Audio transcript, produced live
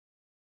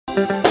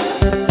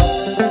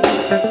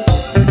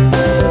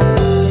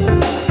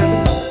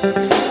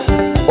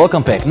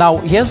Welcome back. Now,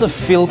 here's a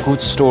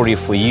feel-good story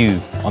for you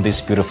on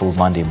this beautiful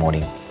Monday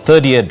morning.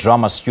 Third-year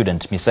drama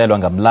student Miselo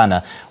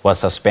Ngamlana was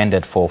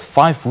suspended for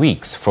 5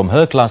 weeks from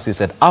her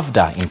classes at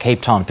AFDA in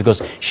Cape Town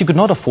because she could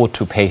not afford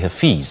to pay her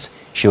fees.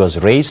 She was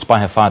raised by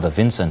her father,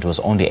 Vincent, who was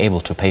only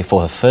able to pay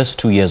for her first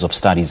 2 years of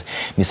studies.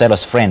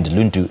 Miselo's friend,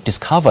 Luntu,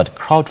 discovered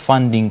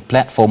crowdfunding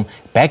platform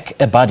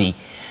BackaBuddy.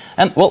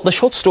 And, well, the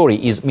short story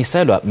is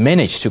Miselo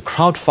managed to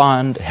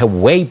crowdfund her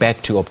way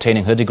back to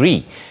obtaining her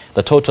degree.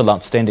 The total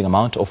outstanding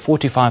amount of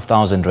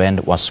 45,000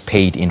 Rand was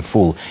paid in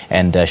full.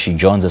 And she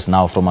joins us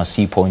now from our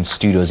Sea Point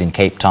studios in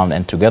Cape Town.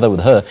 And together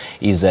with her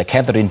is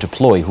Catherine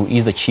Duploy, who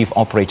is the Chief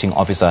Operating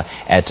Officer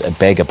at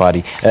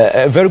BackaBuddy.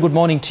 Very good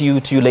morning to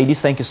you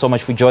ladies. Thank you so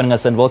much for joining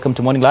us and welcome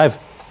to Morning Live.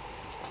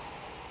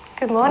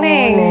 Good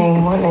morning.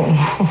 Morning.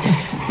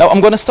 Now, I'm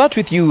going to start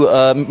with you,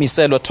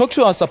 Miselo. Talk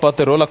to us about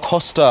the roller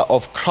coaster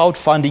of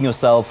crowdfunding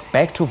yourself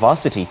back to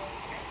varsity.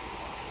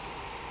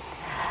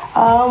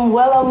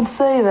 Well, I would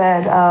say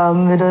that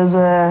it was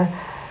a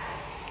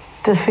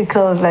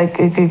difficult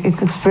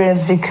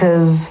experience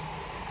because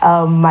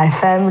my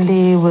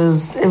family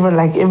was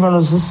everyone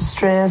was just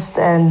stressed,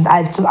 and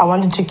I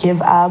wanted to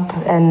give up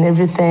and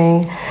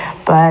everything,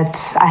 but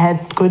I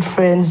had good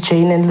friends,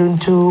 Jane and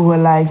Luntu, who were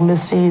like,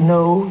 Missy,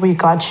 no, we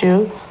got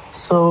you.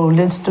 So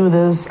let's do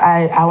this.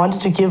 I wanted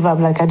to give up.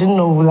 I didn't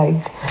know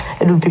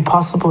it would be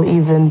possible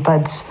even,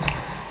 but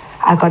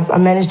I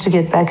managed to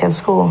get back at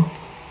school.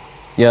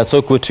 Yeah, it's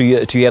so good to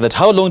hear that.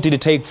 How long did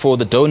it take for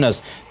the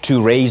donors to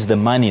raise the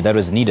money that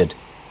was needed?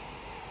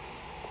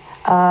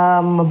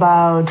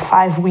 About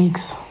 5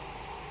 weeks.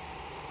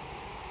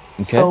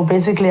 Okay. So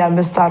basically I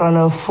missed out on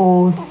a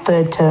full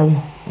third term.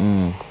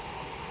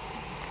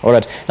 All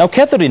right. Now,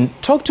 Catherine,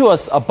 talk to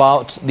us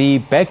about the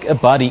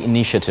BackaBuddy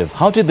initiative.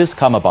 How did this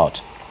come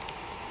about?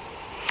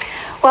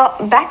 Well,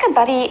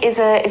 BackaBuddy is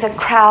a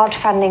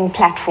crowdfunding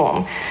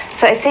platform.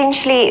 So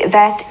essentially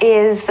that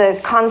is the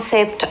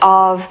concept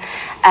of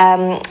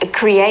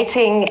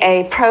creating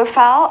a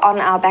profile on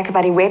our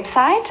BackaBuddy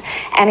website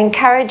and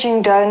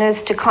encouraging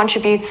donors to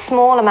contribute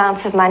small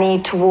amounts of money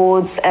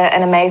towards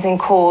an amazing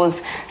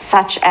cause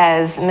such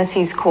as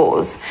Missy's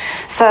cause.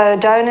 So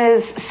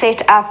donors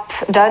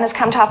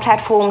come to our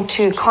platform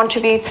to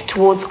contribute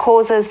towards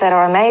causes that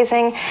are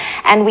amazing,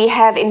 and we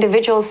have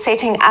individuals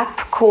setting up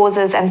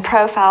causes and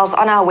profiles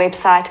on our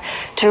website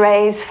to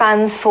raise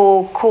funds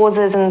for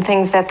causes and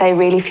things that they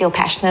really feel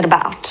passionate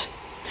about.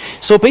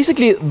 So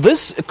basically,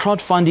 this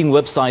crowdfunding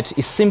website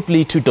is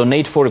simply to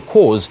donate for a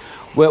cause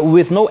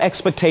with no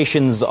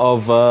expectations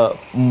of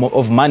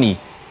money,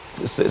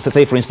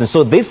 say for instance.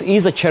 So this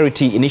is a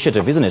charity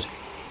initiative, isn't it?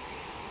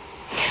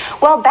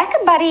 Well,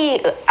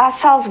 BackaBuddy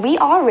ourselves, we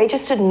are a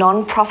registered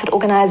non-profit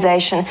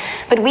organization,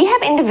 but we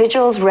have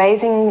individuals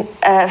raising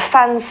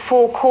funds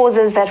for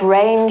causes that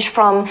range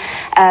from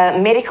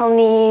medical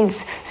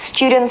needs,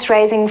 students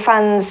raising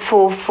funds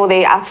for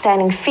their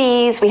outstanding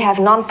fees. We have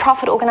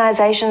non-profit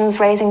organizations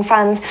raising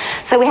funds.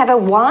 So we have a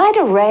wide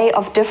array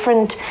of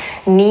different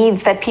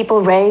needs that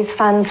people raise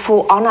funds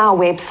for on our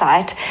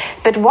website.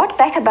 But what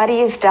BackaBuddy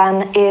has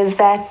done is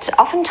that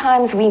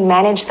oftentimes we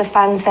manage the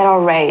funds that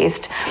are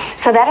raised.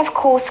 So that, of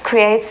course,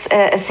 creates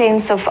a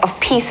sense of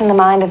peace in the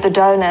mind of the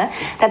donor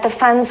that the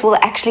funds will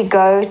actually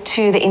go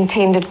to the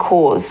intended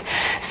cause.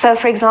 So,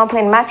 for example,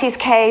 in Massey's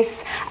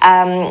case,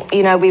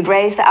 we'd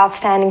raise the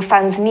outstanding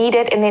funds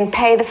needed and then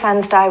pay the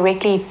funds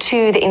directly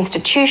to the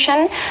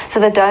institution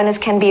so the donors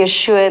can be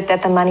assured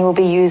that the money will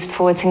be used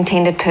for its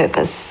intended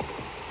purpose.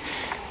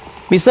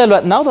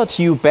 Miselo, now that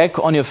you're back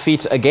on your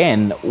feet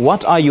again,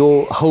 what are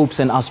your hopes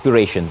and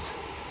aspirations?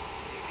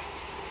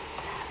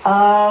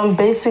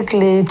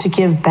 Basically to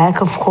give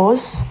back, of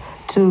course,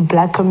 to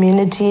black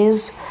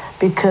communities,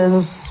 because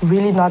it's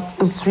really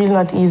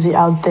not easy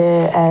out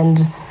there, and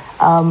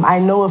I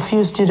know a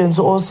few students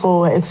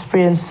also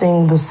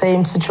experiencing the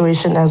same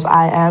situation as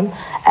I am,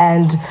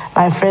 and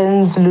my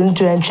friends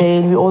Luntu and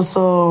Jane, we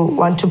also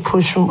want to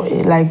push,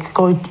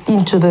 go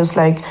into this,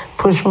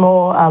 push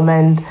more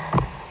and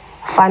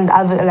fund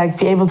other,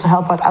 be able to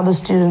help out other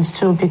students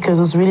too, because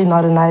it's really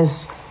not a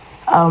nice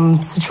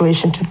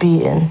situation to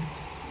be in.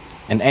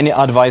 And any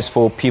advice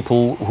for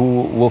people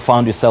who will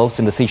find yourselves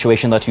in the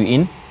situation that you're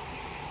in?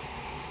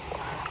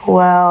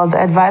 Well,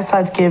 the advice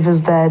I'd give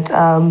is that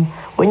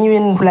when you're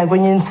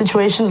in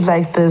situations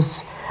like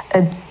this,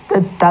 it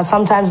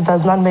sometimes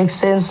does not make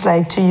sense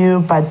to you,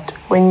 but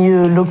when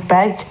you look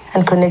back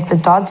and connect the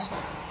dots,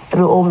 it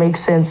will all make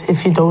sense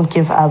if you don't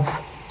give up.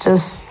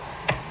 Just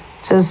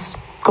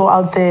go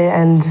out there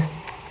and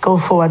go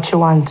for what you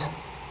want.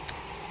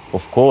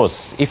 Of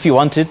course, if you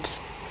want it,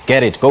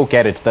 get it, go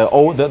get it. The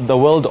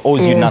world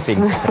owes you nothing.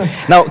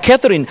 Now,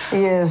 Catherine,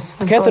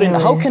 Catherine,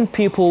 how can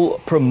people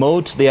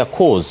promote their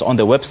cause on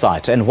the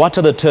website, and what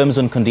are the terms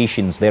and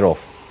conditions thereof?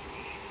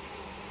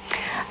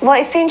 Well,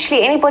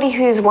 essentially, anybody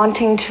who's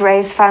wanting to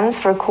raise funds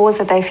for a cause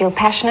that they feel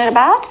passionate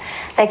about,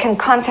 they can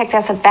contact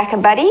us at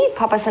BackaBuddy,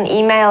 pop us an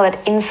email at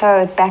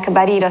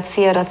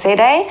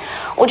info@backabuddy.co.za,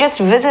 or just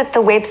visit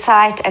the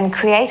website and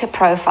create a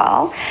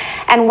profile.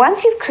 And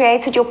once you've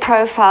created your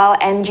profile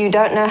and you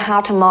don't know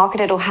how to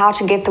market it or how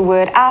to get the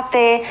word out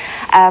there,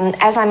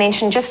 as I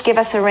mentioned, just give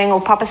us a ring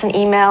or pop us an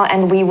email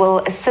and we will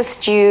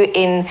assist you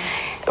in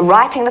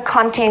writing the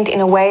content in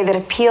a way that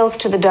appeals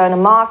to the donor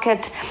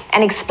market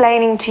and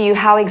explaining to you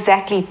how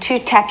exactly to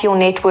tap your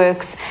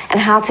networks and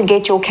how to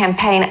get your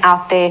campaign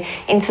out there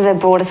into the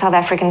broader South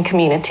African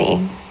community.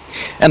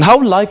 And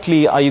how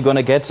likely are you going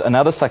to get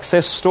another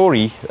success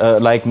story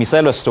like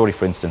Miselwa's story,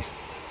 for instance?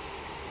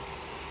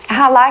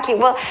 How likely?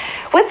 Well,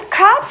 with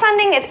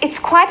crowdfunding, it's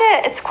quite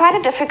a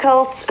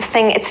difficult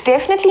thing. It's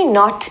definitely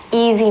not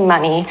easy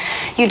money.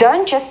 You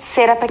don't just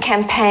set up a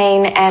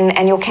campaign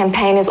and your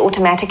campaign is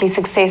automatically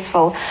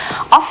successful.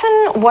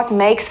 Often what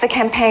makes the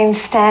campaign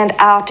stand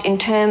out in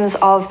terms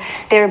of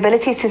their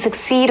ability to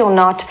succeed or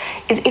not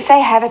is if they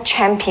have a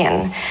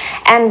champion.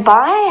 And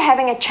by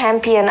having a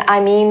champion, I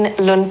mean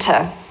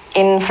Lunta.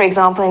 For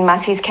example, in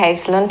Massie's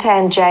case, Lunta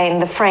and Jane,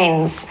 the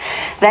friends,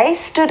 they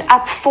stood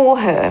up for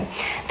her.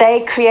 They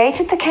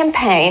created the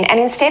campaign, and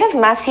instead of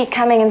Massie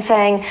coming and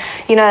saying,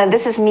 you know,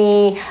 this is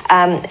me,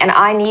 and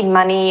I need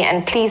money,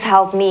 and please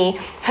help me,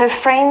 her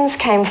friends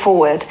came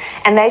forward,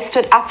 and they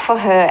stood up for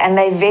her, and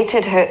they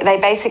vetted her. They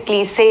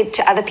basically said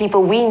to other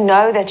people, we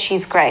know that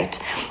she's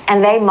great,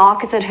 and they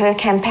marketed her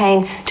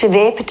campaign to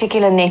their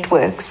particular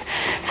networks.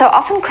 So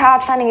often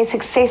crowdfunding is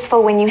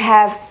successful when you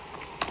have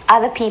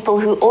other people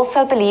who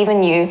also believe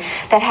in you,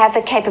 that have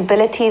the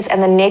capabilities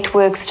and the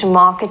networks to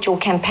market your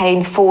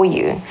campaign for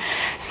you.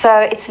 So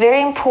it's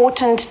very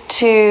important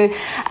to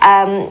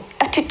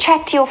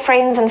chat to your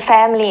friends and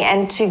family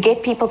and to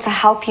get people to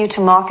help you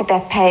to market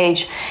that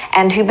page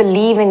and who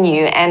believe in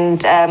you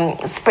and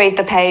spread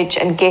the page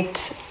and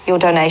get your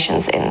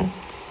donations in.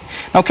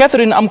 Now,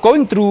 Catherine, I'm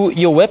going through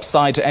your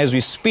website as we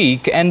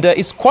speak, and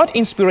it's quite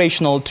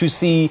inspirational to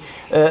see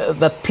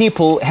that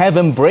people have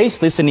embraced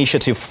this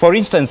initiative. For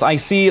instance, I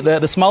see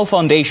the Smile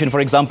Foundation, for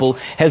example,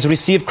 has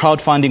received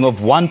crowdfunding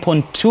of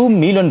 1.2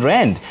 million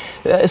rand.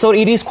 So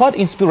it is quite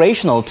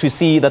inspirational to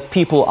see that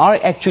people are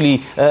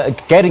actually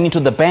getting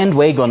into the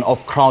bandwagon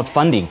of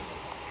crowdfunding.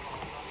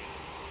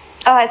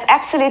 Oh, it's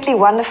absolutely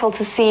wonderful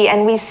to see,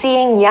 and we're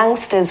seeing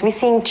youngsters, we're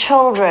seeing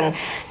children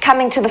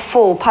coming to the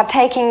fore,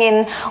 partaking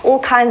in all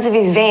kinds of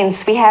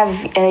events. We have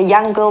a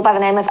young girl by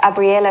the name of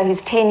Abriella who's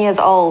 10 years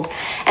old,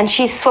 and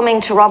she's swimming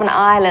to Robben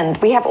Island.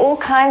 We have all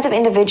kinds of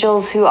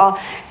individuals who are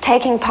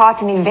taking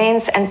part in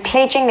events and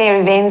pledging their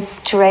events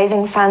to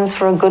raising funds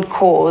for a good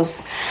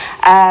cause.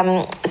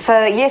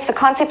 So yes, the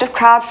concept of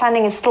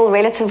crowdfunding is still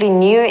relatively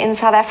new in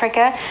South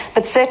Africa,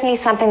 but certainly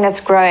something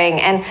that's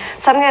growing, and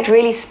something that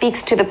really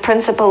speaks to the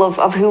principle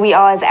of who we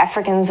are as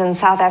Africans and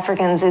South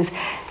Africans is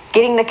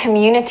getting the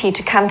community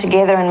to come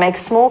together and make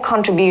small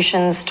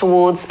contributions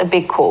towards a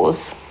big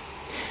cause.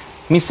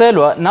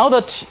 Miselwa, now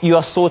that you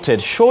are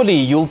sorted, surely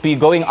you'll be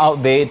going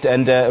out there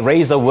and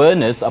raise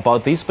awareness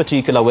about this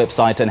particular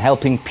website and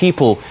helping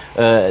people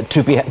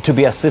to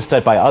be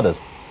assisted by others.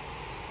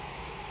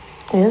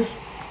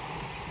 Yes.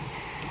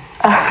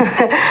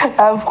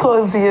 Of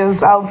course,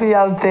 yes. I'll be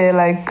out there.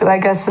 Like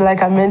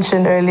I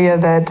mentioned earlier,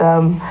 that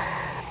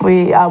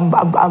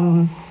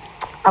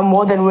I'm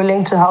more than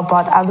willing to help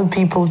out other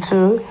people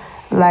too,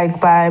 like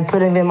by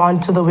putting them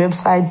onto the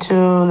website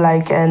too,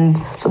 like, and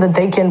so that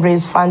they can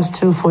raise funds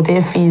too for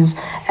their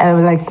fees.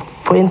 And like,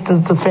 for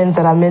instance, the friends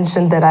that I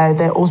mentioned,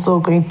 they're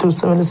also going through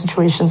similar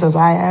situations as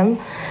I am,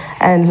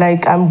 and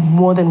like I'm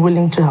more than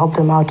willing to help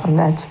them out on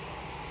that.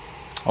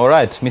 All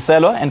right,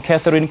 Miselwa and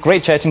Catherine,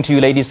 great chatting to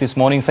you ladies this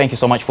morning. Thank you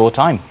so much for your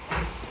time.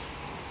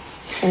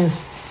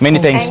 Yes. Many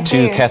thanks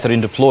to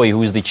Catherine Deploy,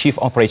 who is the Chief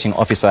Operating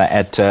Officer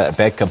at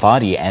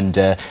BackaBuddy, and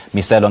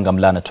Miselwa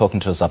Ngamlana talking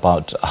to us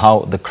about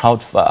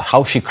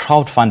how she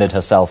crowdfunded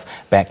herself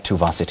back to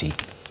varsity.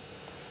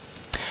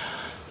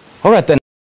 All right then.